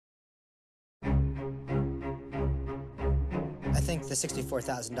I think the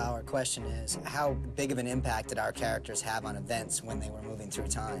 $64,000 question is, how big of an impact did our characters have on events when they were moving through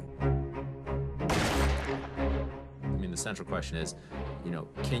time? I mean, the central question is, you know,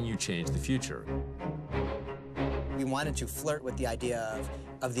 can you change the future? We wanted to flirt with the idea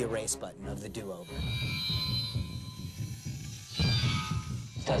of the erase button, of the do-over.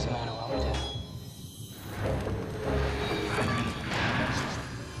 It doesn't matter what we do.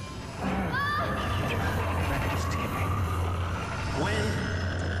 When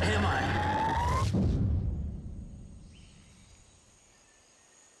am I?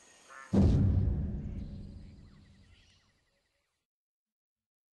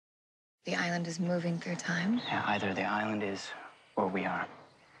 The island is moving through time? Yeah, either the island is, or we are.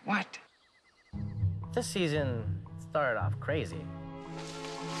 What? This season started off crazy.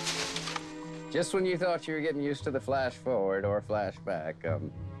 Just when you thought you were getting used to the flash forward or flashback,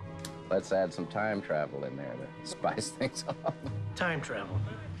 let's add some time travel in there to spice things up. Time travel.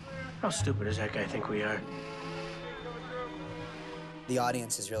 How stupid does that guy think we are? The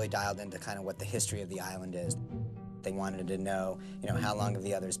audience is really dialed into kind of what the history of the island is. They wanted to know, you know, how long have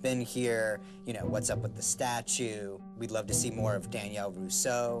the others been here? You know, what's up with the statue? We'd love to see more of Danielle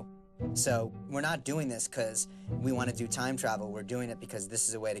Rousseau. So we're not doing this because we want to do time travel. We're doing it because this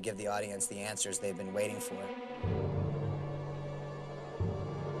is a way to give the audience the answers they've been waiting for.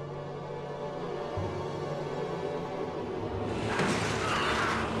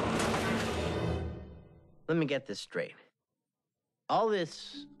 Let me get this straight. All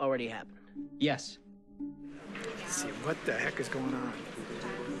this already happened. Yes. Let's see, what the heck is going on?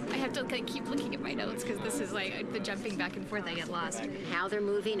 I have to keep looking at my notes because this is like the jumping back and forth. I get lost. How they're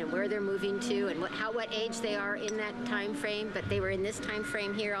moving and where they're moving to and what age they are in that time frame, but they were in this time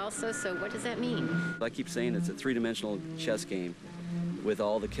frame here also, so what does that mean? I keep saying it's a three-dimensional chess game with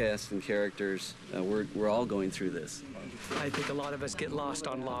all the cast and characters. We're all going through this. I think a lot of us get lost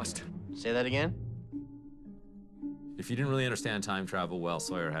on Lost. Say that again? If you didn't really understand time travel, well,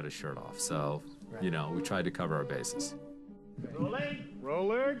 Sawyer had his shirt off, so, you know, we tried to cover our bases. Rolling.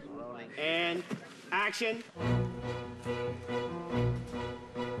 Rolling. And action.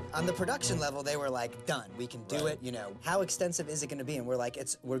 On the production level, they were like, done, we can do it, you know. How extensive is it gonna be? And we're like,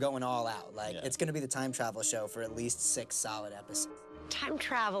 we're going all out. Like, it's gonna be the time travel show for at least 6 solid episodes. Time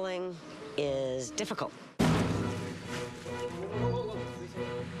traveling is difficult.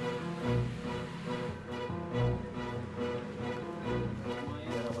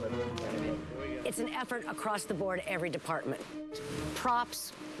 It's an effort across the board, every department.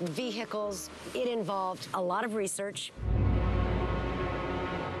 Props, vehicles, it involved a lot of research.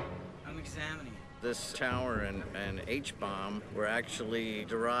 I'm examining. This tower and H-bomb were actually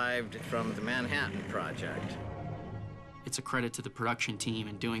derived from the Manhattan Project. It's a credit to the production team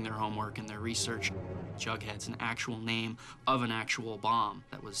in doing their homework and their research. Jughead's an actual name of an actual bomb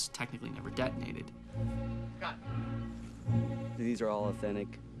that was technically never detonated. These are all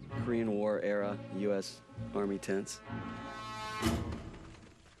authentic Korean War era U.S. Army tents.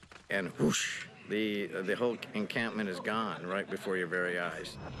 And whoosh, the whole encampment is gone right before your very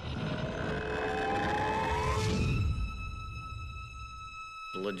eyes.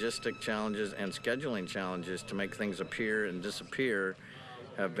 Logistic challenges and scheduling challenges to make things appear and disappear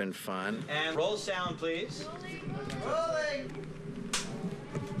have been fun. And roll sound, please. Rolling.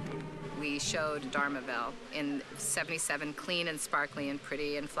 We showed Dharmaville in '77, clean and sparkly and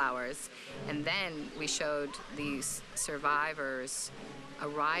pretty and flowers. And then we showed these survivors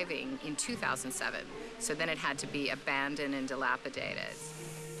arriving in 2007. So then it had to be abandoned and dilapidated.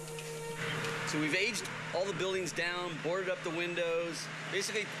 So we've aged all the buildings down, boarded up the windows,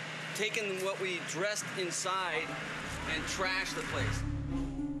 basically taken what we dressed inside and trashed the place.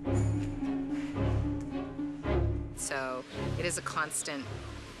 So it is a constant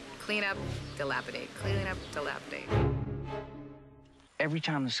clean up, dilapidate, clean up, dilapidate. Every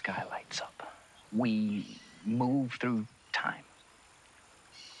time the sky lights up, we move through time.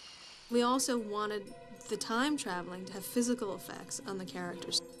 We also wanted the time traveling to have physical effects on the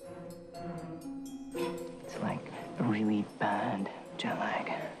characters. It's like a really bad jet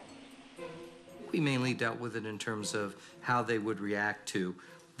lag. We mainly dealt with it in terms of how they would react to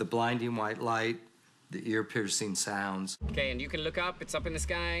the blinding white light, the ear-piercing sounds. Okay, and you can look up, it's up in the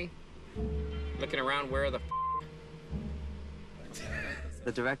sky. Looking around, where the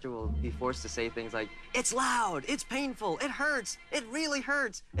The director will be forced to say things like, "It's loud, it's painful, it hurts, it really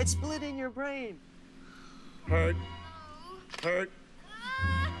hurts, it's splitting your brain." Hurt. Hurt.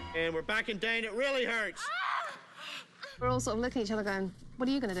 And we're back in day and it really hurts. We're all sort of looking at each other going, what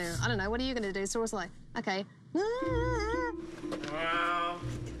are you going to do? I don't know, what are you going to do? So we're also like, okay. Wow.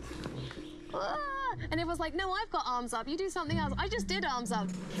 And it was like, no, I've got arms up. You do something else. I just did arms up.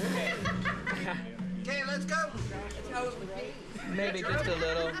 Okay, let's go. Maybe just a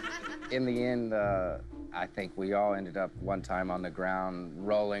little. In the end, I think we all ended up one time on the ground,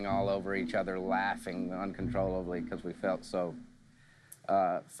 rolling all over each other, laughing uncontrollably because we felt so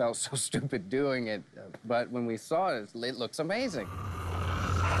stupid doing it. But when we saw it, it looks amazing.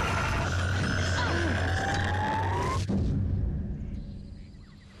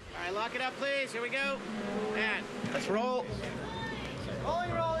 All right, lock it up, please. Here we go. And let's roll.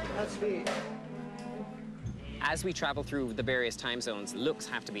 Rolling, rolling. That's speed. As we travel through the various time zones, looks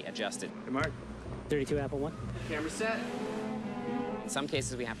have to be adjusted. Good mark. 32 Apple 1. Camera set. In some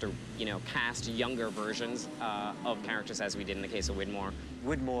cases, we have to, cast younger versions of characters, as we did in the case of Widmore.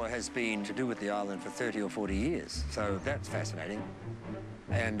 Widmore has been to do with the island for 30 or 40 years, so that's fascinating.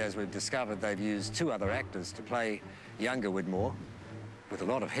 And as we've discovered, they've used 2 other actors to play younger Widmore, with a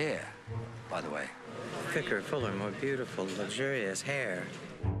lot of hair, by the way. Thicker, fuller, more beautiful, luxurious hair.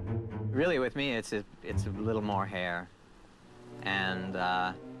 Really, with me, it's a little more hair, and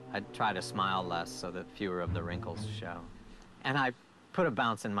I try to smile less so that fewer of the wrinkles show. And I put a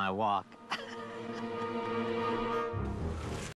bounce in my walk.